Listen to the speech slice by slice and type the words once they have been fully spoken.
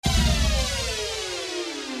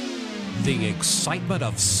The excitement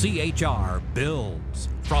of CHR builds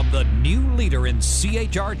from the new leader in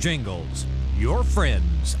CHR Jingles, your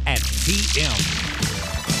friends at TM.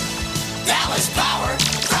 Dallas Power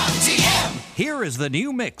from TM. Here is the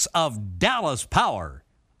new mix of Dallas Power.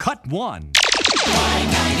 Cut 1.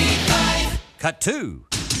 Y95. Cut 2.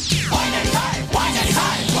 Y95.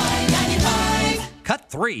 Y95. Y95. Cut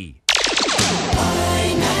 3.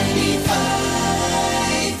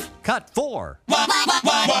 Y95. Cut 4.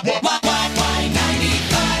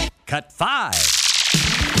 Y95. Cut 5.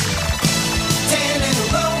 10 in a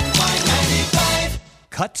row. Y95.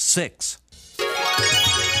 Cut 6.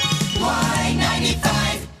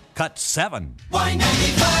 Y95. Cut 7.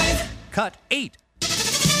 Y95. Cut 8.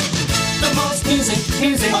 The most music.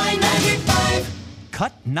 Y95.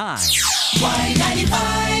 Cut 9.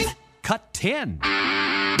 Y95. Cut 10.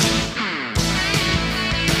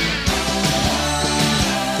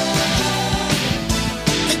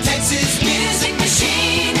 The Texas Music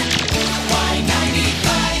Machine.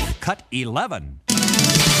 Y95. Cut 11.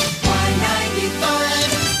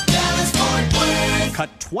 Y95. Dallas Fort Worth.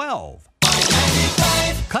 Cut 12.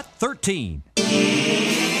 Y95. Cut 13. The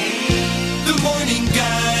Morning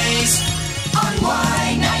Guys on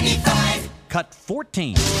Y95. Cut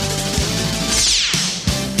 14.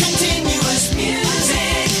 Continuous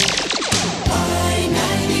music.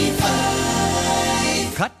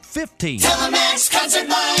 Y95. Cut 15. Telemax Concert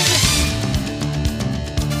Line.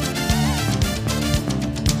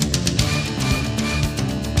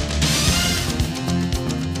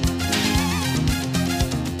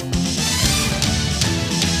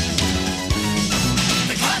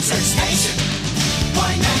 The concert station.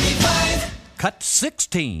 Y95. Cut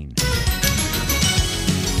 16.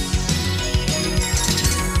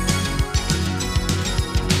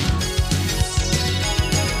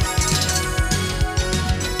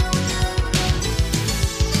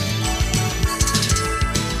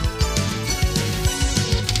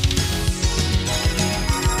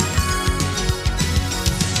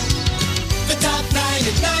 The top 9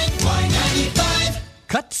 at night. Y95.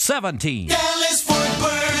 Cut 17. Dallas Fort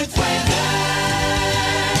Worth weather.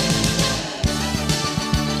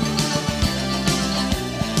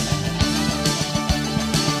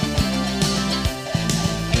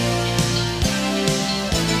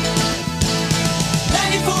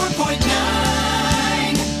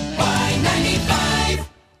 Y95.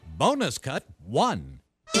 Bonus cut 1.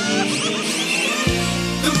 The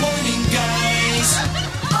Morning Guys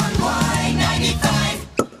on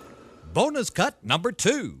Y95. Bonus cut number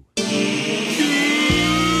 2. Good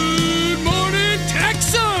morning,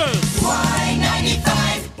 Texas!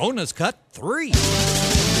 Y95. Bonus cut 3.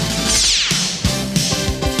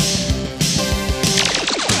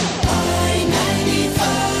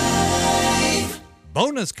 Y95.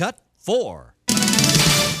 Bonus cut 4.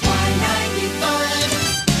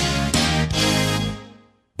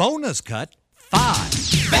 Y95. Bonus cut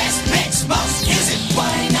 5. Best mix, most music.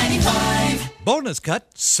 Y95. Bonus cut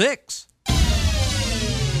 6.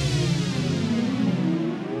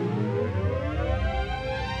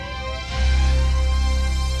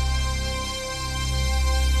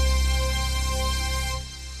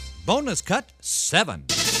 Bonus cut 7.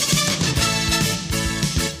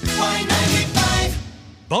 Y95.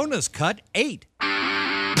 Bonus cut 8.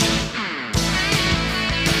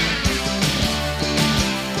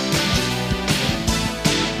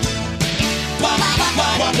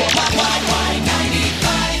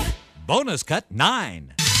 Bonus cut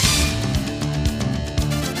 9.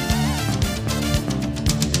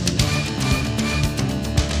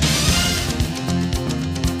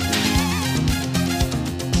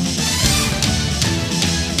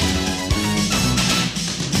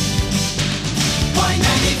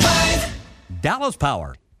 Y95. Dallas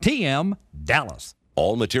Power. TM Dallas.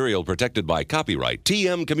 All material protected by copyright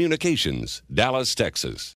TM Communications, Dallas, Texas.